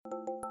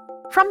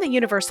From the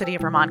University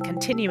of Vermont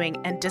Continuing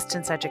and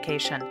Distance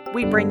Education,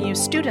 we bring you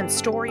student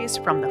stories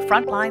from the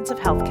front lines of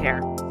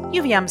healthcare.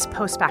 UVM's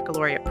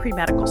post-baccalaureate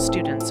pre-medical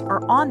students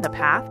are on the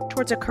path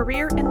towards a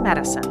career in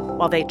medicine.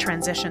 While they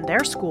transition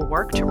their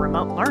schoolwork to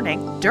remote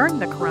learning during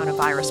the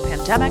coronavirus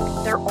pandemic,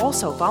 they're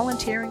also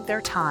volunteering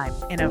their time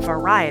in a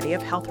variety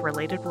of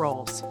health-related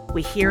roles.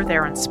 We hear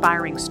their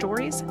inspiring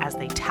stories as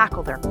they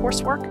tackle their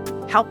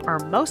coursework, help our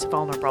most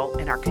vulnerable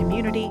in our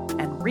community,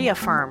 and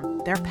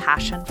reaffirm their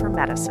passion for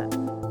medicine.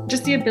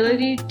 Just the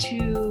ability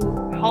to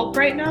help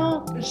right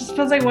now, it just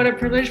feels like what a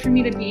privilege for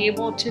me to be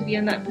able to be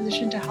in that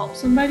position to help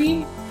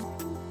somebody.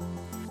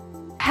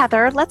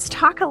 Heather, let's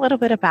talk a little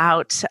bit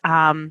about,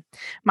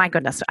 my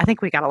goodness, I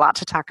think we got a lot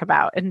to talk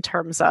about in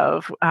terms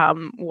of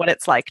what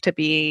it's like to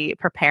be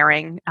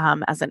preparing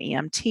as an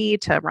EMT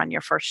to run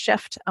your first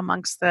shift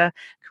amongst the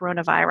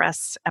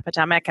coronavirus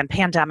epidemic and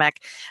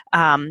pandemic,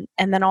 and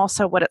then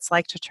also what it's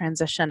like to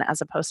transition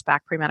as a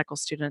post-bac pre-medical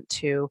student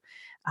to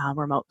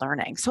remote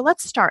learning. So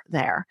let's start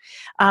there.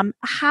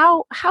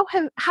 How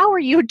are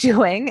you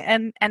doing,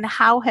 and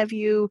how have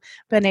you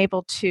been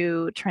able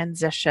to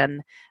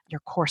transition your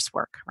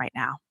coursework right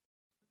now?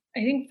 I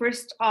think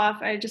first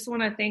off, I just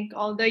want to thank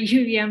all the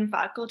UVM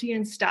faculty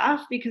and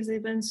staff because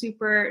they've been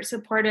super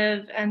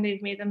supportive and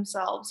they've made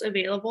themselves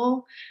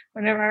available.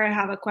 Whenever I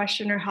have a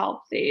question or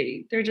help,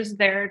 they're just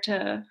there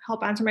to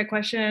help answer my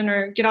question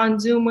or get on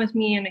Zoom with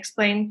me and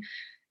explain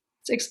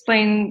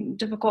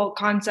difficult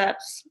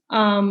concepts.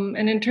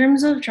 And in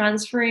terms of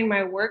transferring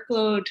my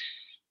workload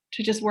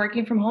to just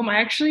working from home, I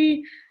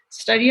actually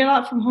study a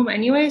lot from home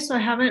anyway, so I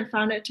haven't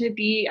found it to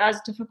be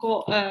as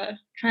difficult a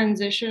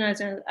transition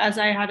as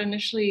I had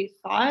initially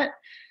thought.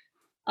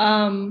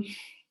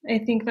 I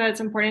think that it's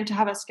important to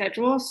have a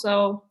schedule,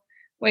 so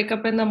wake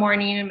up in the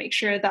morning and make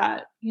sure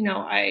that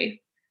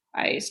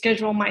I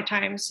schedule my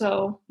time.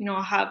 So,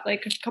 I'll have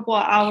like a couple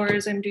of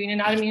hours I'm doing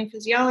anatomy and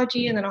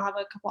physiology, and then I'll have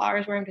a couple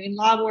hours where I'm doing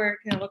lab work,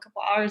 and I'll have a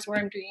couple hours where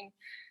I'm doing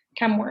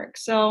chem work.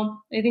 So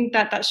I think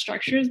that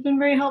structure has been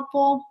very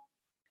helpful.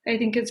 I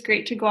think it's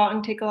great to go out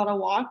and take a lot of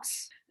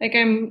walks. Like,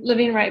 I'm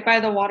living right by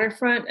the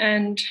waterfront,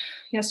 and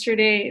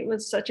yesterday it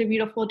was such a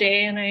beautiful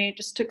day, and I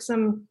just took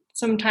some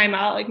time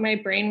out. Like, my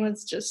brain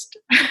was just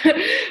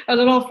a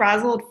little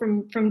frazzled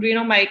from doing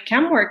all my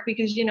chem work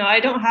because,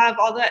 I don't have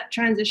all that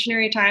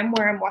transitionary time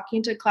where I'm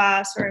walking to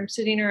class or I'm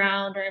sitting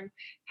around or I'm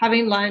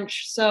having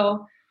lunch.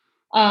 So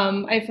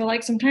I feel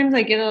like sometimes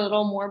I get a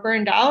little more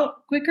burned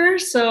out quicker.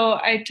 So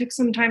I took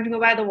some time to go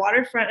by the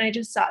waterfront, and I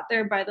just sat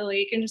there by the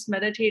lake and just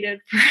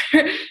meditated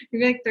for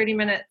maybe like 30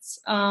 minutes.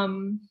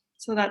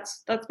 So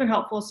that's been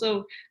helpful.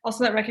 So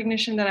also that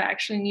recognition that I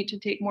actually need to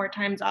take more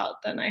times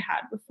out than I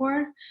had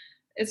before.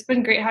 It's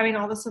been great having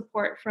all the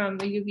support from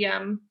the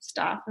UVM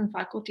staff and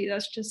faculty.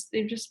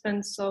 They've just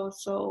been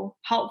so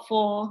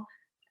helpful.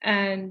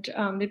 And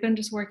they've been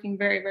just working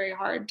very, very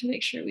hard to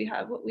make sure we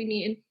have what we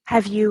need.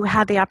 Have you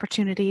had the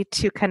opportunity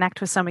to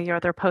connect with some of your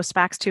other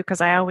post-bacs too? Because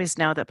I always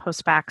know that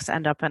post-bacs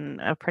end up in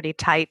a pretty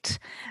tight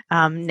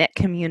knit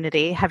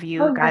community. Have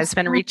you guys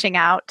been reaching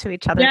out to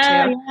each other too?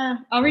 Yeah.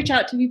 I'll reach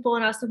out to people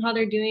and ask them how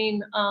they're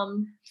doing.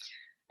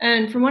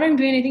 And from what I'm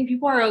doing, I think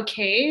people are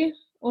okay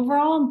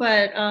overall,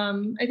 but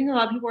I think a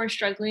lot of people are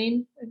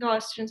struggling. I think a lot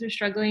of students are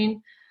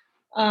struggling.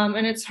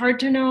 And it's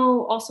hard to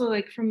know also,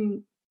 like,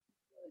 from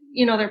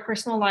their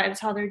personal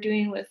lives, how they're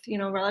doing with,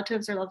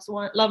 relatives or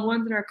loved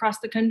ones that are across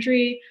the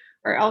country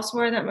or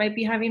elsewhere that might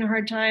be having a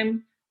hard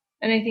time.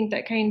 And I think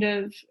that kind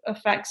of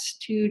affects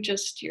to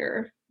just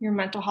your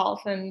mental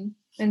health and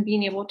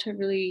being able to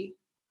really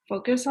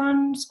focus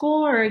on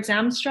school or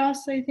exam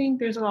stress. I think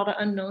there's a lot of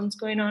unknowns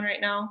going on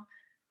right now.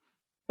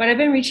 But I've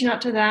been reaching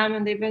out to them,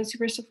 and they've been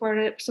super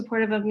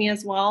supportive of me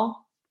as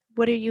well.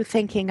 What are you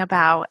thinking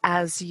about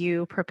as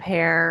you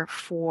prepare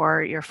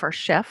for your first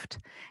shift?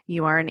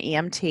 You are an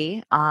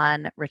EMT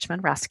on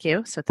Richmond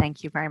Rescue, so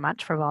thank you very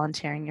much for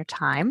volunteering your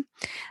time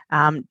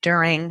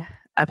during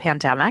a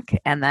pandemic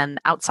and then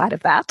outside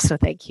of that, so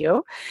thank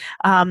you.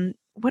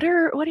 What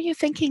are you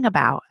thinking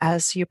about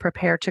as you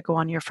prepare to go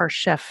on your first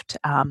shift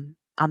on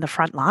the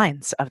front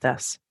lines of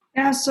this?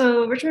 Yeah,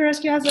 so Richmond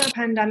Rescue has a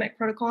pandemic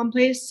protocol in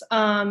place.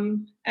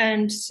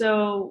 And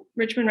so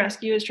Richmond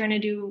Rescue is trying to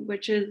do,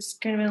 which is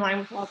kind of in line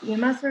with all the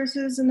EMS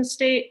services in the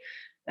state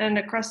and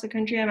across the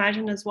country, I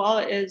imagine as well,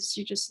 is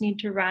you just need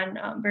to run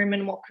very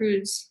minimal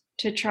crews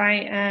to try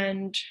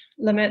and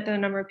limit the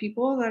number of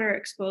people that are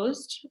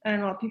exposed.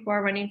 And a lot of people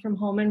are running from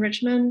home in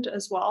Richmond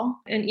as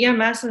well. In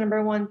EMS, the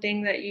number one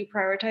thing that you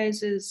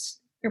prioritize is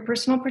your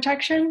personal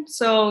protection.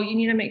 So you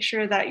need to make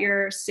sure that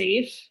you're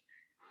safe.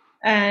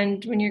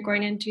 And when you're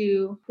going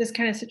into this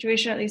kind of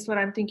situation, at least what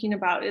I'm thinking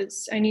about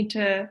is I need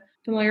to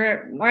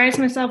familiarize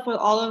myself with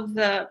all of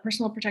the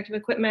personal protective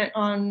equipment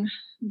on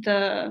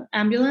the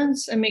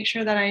ambulance and make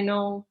sure that I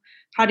know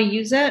how to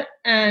use it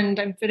and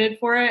I'm fitted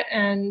for it.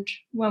 And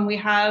when we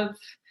have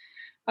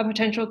a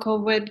potential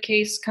COVID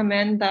case come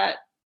in, that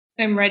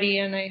I'm ready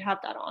and I have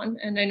that on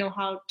and I know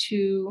how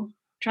to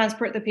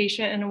transport the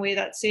patient in a way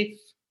that's safe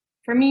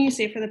for me,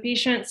 safe for the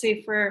patient,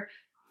 safe for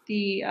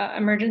the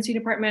emergency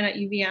department at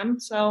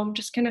UVM. So I'm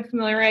just kind of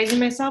familiarizing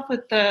myself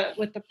with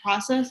the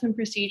process and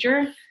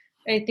procedure,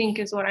 I think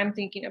is what I'm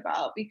thinking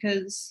about,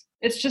 because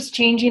it's just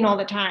changing all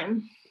the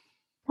time.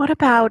 What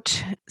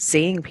about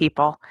seeing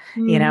people?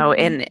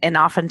 Mm-hmm. And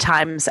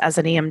oftentimes as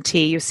an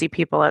EMT, you see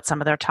people at some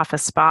of their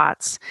toughest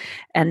spots.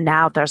 And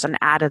now there's an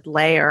added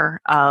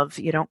layer of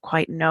you don't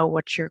quite know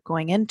what you're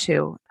going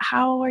into.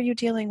 How are you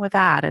dealing with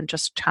that and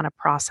just kind of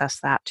process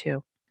that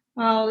too?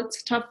 Well,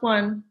 it's a tough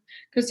one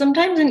because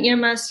sometimes in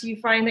EMS you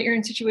find that you're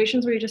in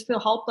situations where you just feel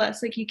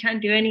helpless, like you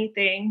can't do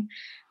anything.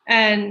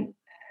 And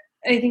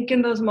I think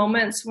in those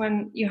moments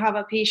when you have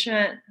a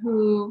patient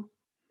who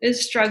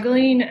is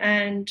struggling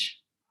and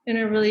in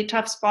a really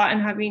tough spot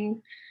and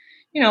having,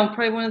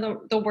 probably one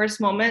of the worst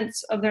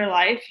moments of their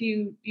life,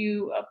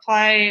 you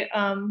apply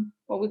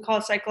what we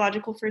call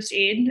psychological first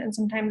aid, and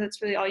sometimes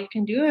that's really all you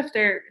can do if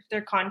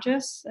they're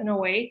conscious and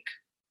awake.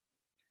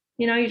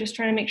 You just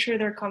try to make sure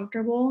they're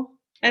comfortable.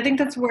 I think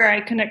that's where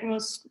I connect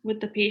most with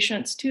the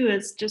patients too,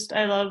 is just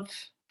I love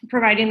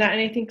providing that.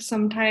 And I think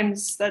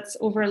sometimes that's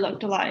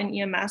overlooked a lot in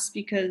EMS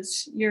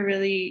because you're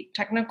really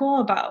technical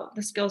about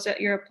the skills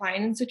that you're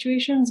applying in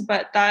situations,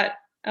 but that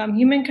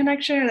human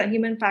connection or that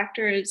human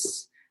factor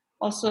is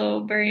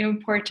also very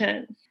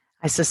important.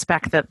 I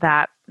suspect that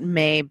that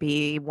may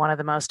be one of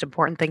the most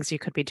important things you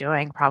could be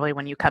doing probably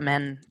when you come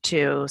in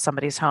to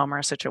somebody's home or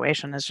a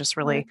situation is just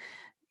really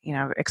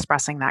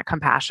expressing that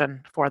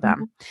compassion for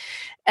them.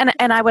 And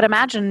I would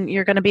imagine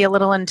you're going to be a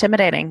little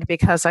intimidating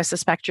because I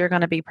suspect you're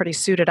going to be pretty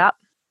suited up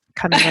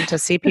coming in to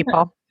see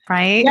people,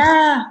 right?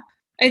 Yeah.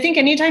 I think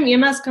anytime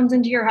EMS comes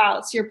into your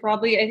house, I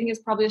think it's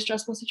probably a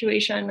stressful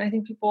situation. I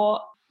think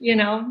people,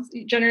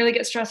 generally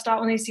get stressed out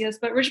when they see us,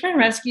 but Richmond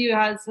Rescue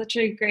has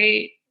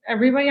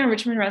everybody on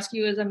Richmond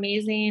Rescue is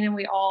amazing. And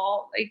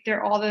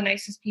they're all the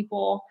nicest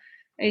people.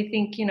 I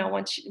think,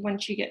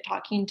 once you get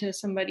talking to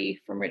somebody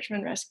from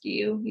Richmond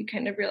Rescue, you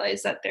kind of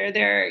realize that they're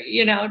there,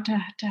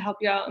 to help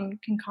you out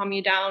and can calm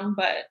you down.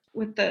 But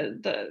with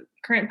the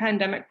current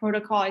pandemic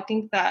protocol, I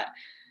think that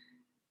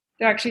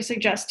they're actually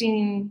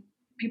suggesting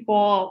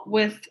people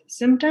with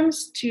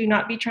symptoms to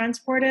not be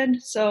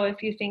transported. So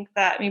if you think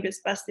that maybe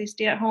it's best they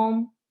stay at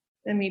home,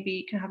 then maybe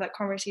you can have that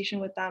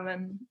conversation with them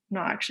and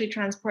not actually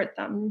transport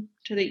them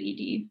to the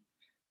ED.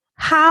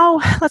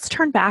 Let's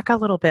turn back a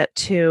little bit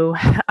to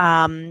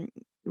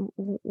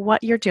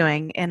what you're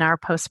doing in our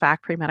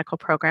post-bac pre-medical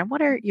program.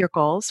 What are your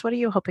goals? What are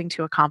you hoping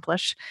to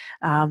accomplish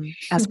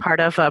as part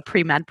of a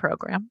pre-med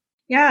program?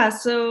 Yeah,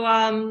 so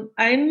I'm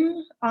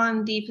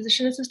on the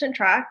physician assistant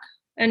track.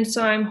 And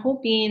so I'm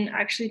hoping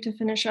actually to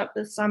finish up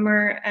this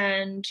summer,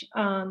 and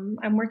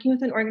I'm working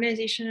with an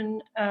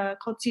organization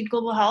called Seed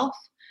Global Health.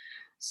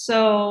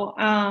 So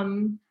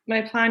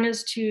my plan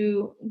is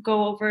to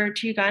go over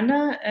to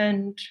Uganda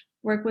and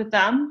work with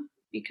them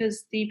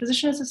because the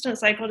physician assistant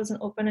cycle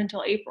doesn't open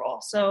until April.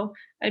 So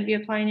I'd be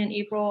applying in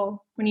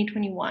April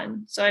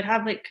 2021. So I'd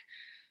have like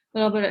a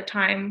little bit of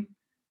time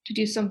to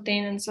do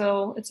something. And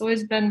so it's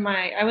always been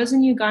I was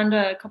in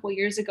Uganda a couple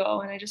years ago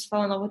and I just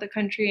fell in love with the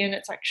country. And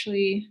it's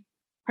actually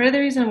part of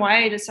the reason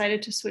why I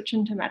decided to switch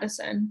into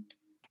medicine.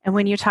 And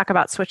when you talk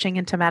about switching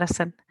into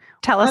medicine,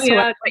 tell us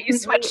yeah, what you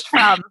switched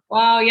from.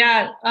 Wow,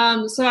 yeah.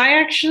 So I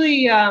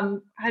actually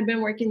had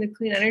been working the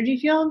clean energy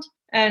field,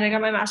 and I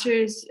got my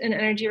master's in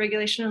energy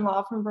regulation and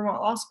law from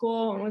Vermont Law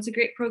School, and it was a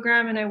great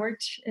program. And I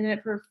worked in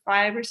it for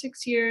 5 or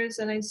 6 years,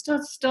 and it's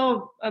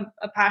still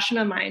a passion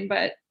of mine,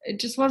 but it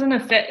just wasn't a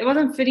fit. It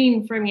wasn't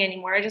fitting for me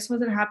anymore. I just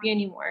wasn't happy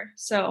anymore.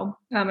 So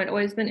I'd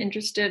always been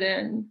interested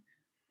in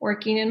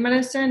working in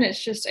medicine.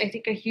 It's just, I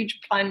think, a huge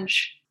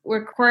plunge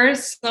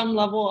requires some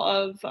level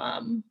of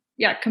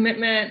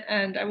commitment,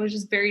 and I was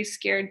just very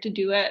scared to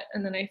do it.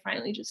 And then I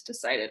finally just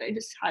decided I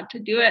just had to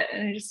do it,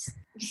 and I just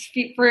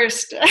feet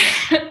first.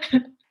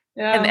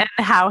 Yeah. And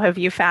how have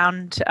you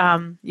found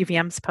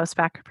UVM's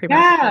post-bac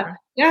pre-medical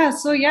program?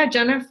 So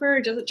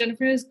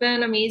Jennifer has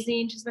been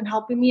amazing. She's been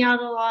helping me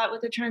out a lot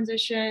with the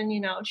transition.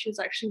 She was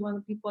actually one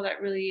of the people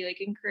that really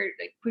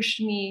pushed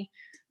me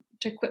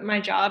to quit my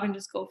job and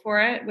just go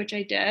for it, which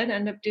I did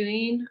end up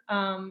doing.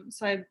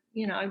 So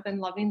I've been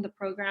loving the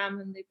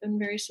program, and they've been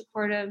very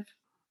supportive.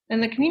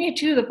 And the community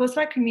too, the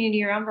post-bac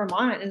community around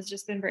Vermont has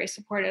just been very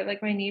supportive.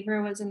 Like my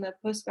neighbor was in the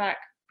post-bac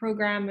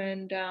program,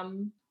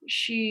 and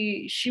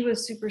she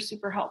was super,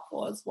 super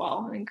helpful as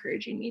well,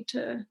 encouraging me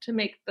to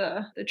make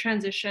the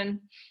transition.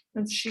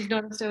 And she's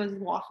noticed I was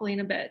waffling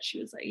a bit. She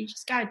was like, "You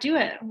just gotta do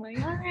it." I'm like,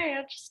 "All right,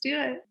 I'll just do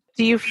it."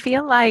 Do you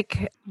feel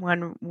like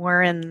when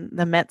we're in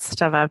the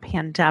midst of a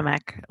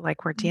pandemic,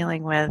 like we're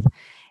dealing with,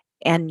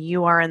 and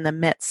you are in the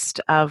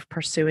midst of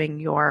pursuing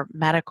your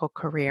medical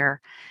career,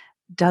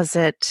 does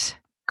it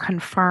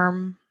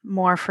confirm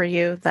more for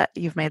you that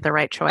you've made the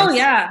right choice? Oh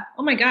yeah.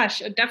 Oh my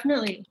gosh.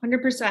 Definitely.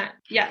 100%.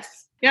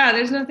 Yes. Yeah.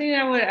 There's nothing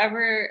I would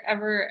ever,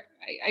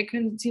 I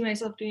couldn't see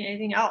myself doing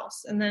anything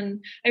else. And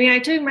then, I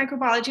took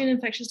microbiology and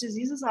infectious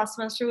diseases last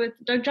semester with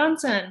Doug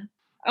Johnson.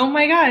 Oh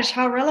my gosh,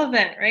 how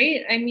relevant,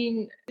 right?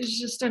 It's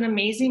just an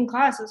amazing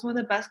class. It's one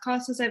of the best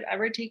classes I've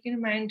ever taken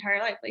in my entire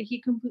life. Like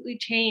he completely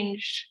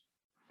changed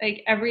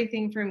like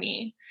everything for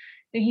me.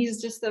 and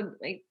he's just the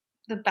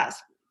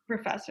best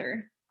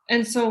professor.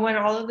 And so when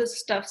all of this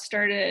stuff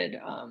started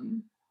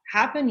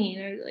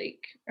happening,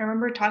 I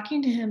remember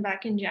talking to him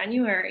back in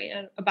January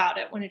about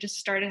it when it just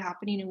started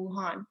happening in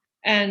Wuhan.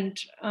 And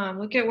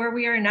look at where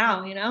we are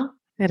now, you know?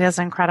 It is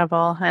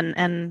incredible.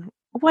 And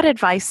what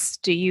advice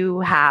do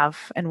you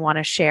have and want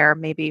to share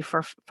maybe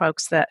for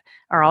folks that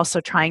are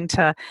also trying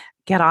to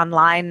get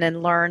online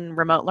and learn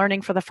remote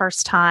learning for the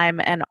first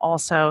time and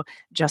also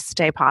just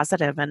stay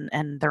positive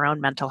and their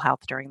own mental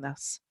health during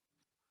this?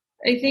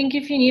 I think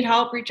if you need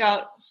help, reach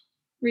out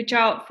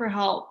for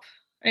help.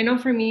 I know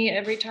for me,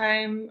 every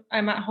time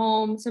I'm at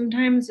home,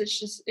 sometimes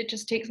it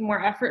just takes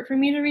more effort for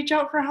me to reach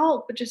out for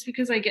help, but just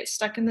because I get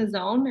stuck in the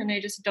zone and I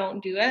just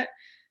don't do it.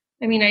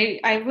 I mean,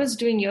 I was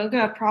doing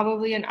yoga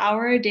probably an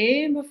hour a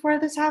day before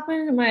this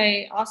happened.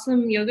 My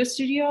awesome yoga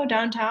studio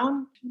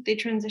downtown, they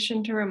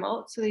transitioned to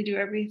remote, so they do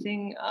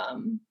everything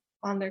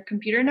on their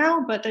computer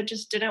now, but that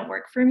just didn't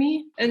work for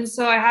me. And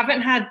so I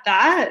haven't had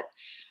that.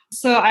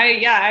 So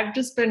I've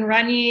just been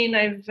running.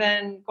 I've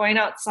been going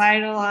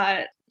outside a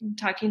lot,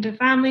 talking to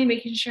family,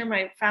 making sure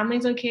my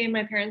family's okay.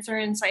 My parents are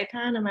in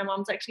Saipan and my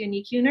mom's actually a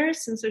NICU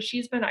nurse. And so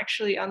she's been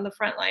actually on the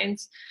front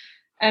lines.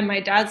 And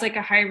my dad's like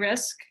a high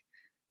risk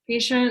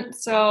patient.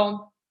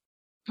 So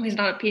he's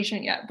not a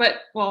patient yet, but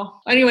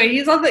well, anyway,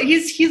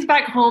 he's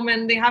back home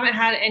and they haven't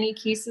had any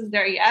cases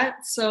there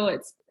yet. So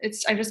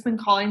I've just been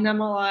calling them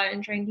a lot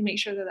and trying to make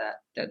sure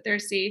that they're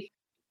safe.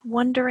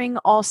 Wondering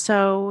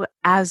also,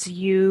 as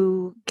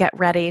you get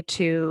ready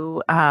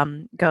to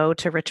go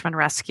to Richmond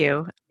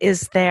Rescue,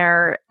 is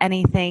there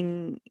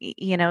anything,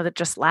 that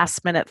just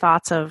last minute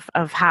thoughts of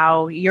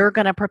how you're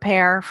going to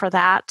prepare for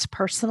that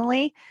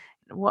personally?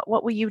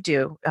 What will you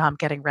do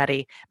getting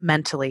ready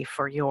mentally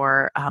for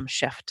your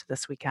shift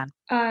this weekend?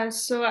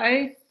 So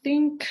I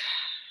think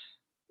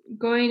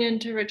going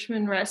into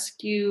Richmond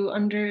Rescue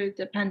under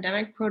the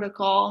pandemic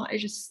protocol, I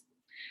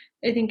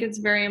think it's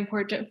very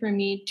important for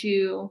me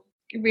to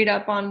read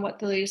up on what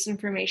the latest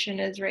information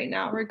is right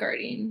now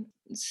regarding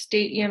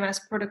state EMS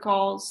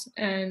protocols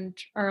and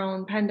our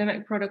own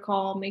pandemic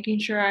protocol, making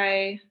sure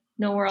I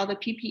know where all the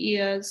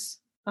PPE is,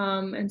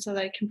 and so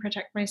that I can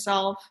protect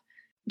myself.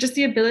 Just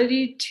the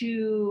ability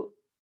to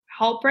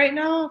help right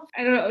now,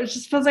 I don't know, it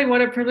just feels like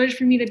what a privilege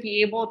for me to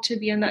be able to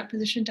be in that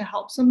position to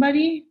help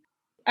somebody.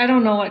 I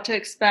don't know what to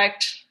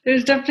expect.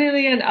 There's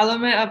definitely an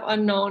element of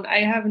unknown.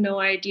 I have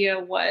no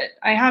idea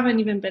I haven't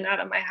even been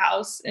out of my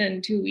house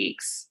in 2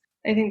 weeks.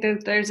 I think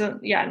that there's an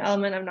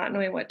element of not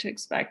knowing what to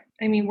expect.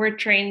 I mean, we're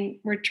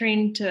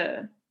trained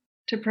to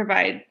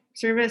provide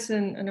service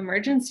in an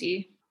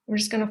emergency. We're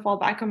just going to fall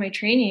back on my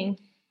training.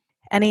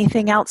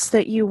 Anything else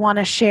that you want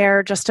to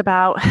share just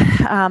about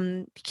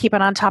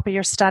keeping on top of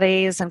your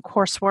studies and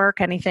coursework?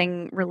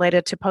 Anything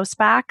related to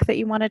post-bac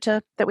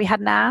that we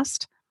hadn't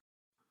asked?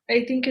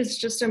 I think it's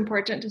just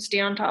important to stay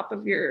on top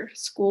of your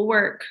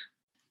schoolwork.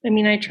 I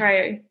mean, I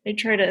try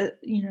to,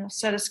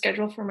 set a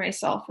schedule for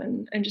myself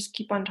and just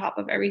keep on top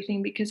of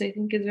everything, because I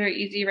think it's very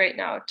easy right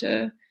now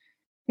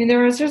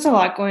there's a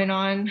lot going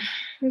on.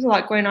 There's a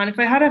lot going on. If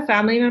I had a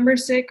family member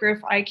sick or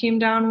if I came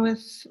down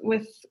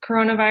with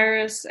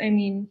coronavirus, I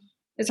mean,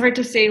 it's hard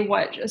to say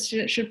what a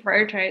student should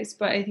prioritize,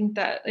 but I think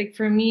that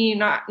for me,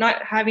 not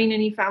having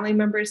any family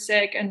members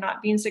sick and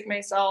not being sick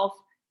myself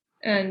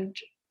and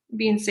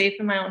being safe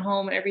in my own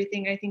home and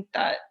everything, I think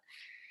that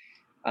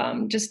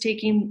just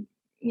taking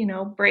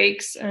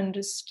breaks and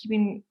just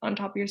keeping on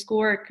top of your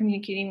schoolwork,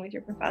 communicating with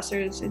your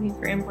professors, I think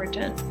very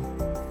important.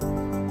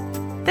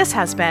 This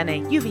has been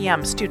a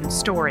UVM student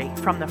story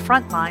from the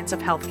front lines of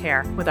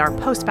healthcare with our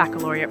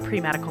post-baccalaureate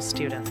pre-medical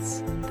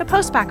students. The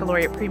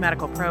post-baccalaureate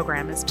pre-medical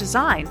program is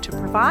designed to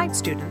provide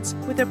students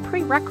with a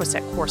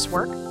prerequisite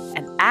coursework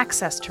and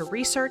access to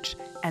research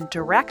and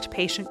direct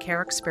patient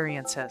care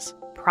experiences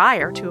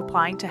prior to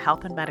applying to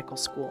health and medical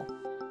school.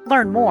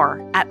 Learn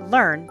more at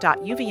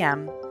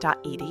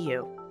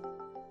learn.uvm.edu.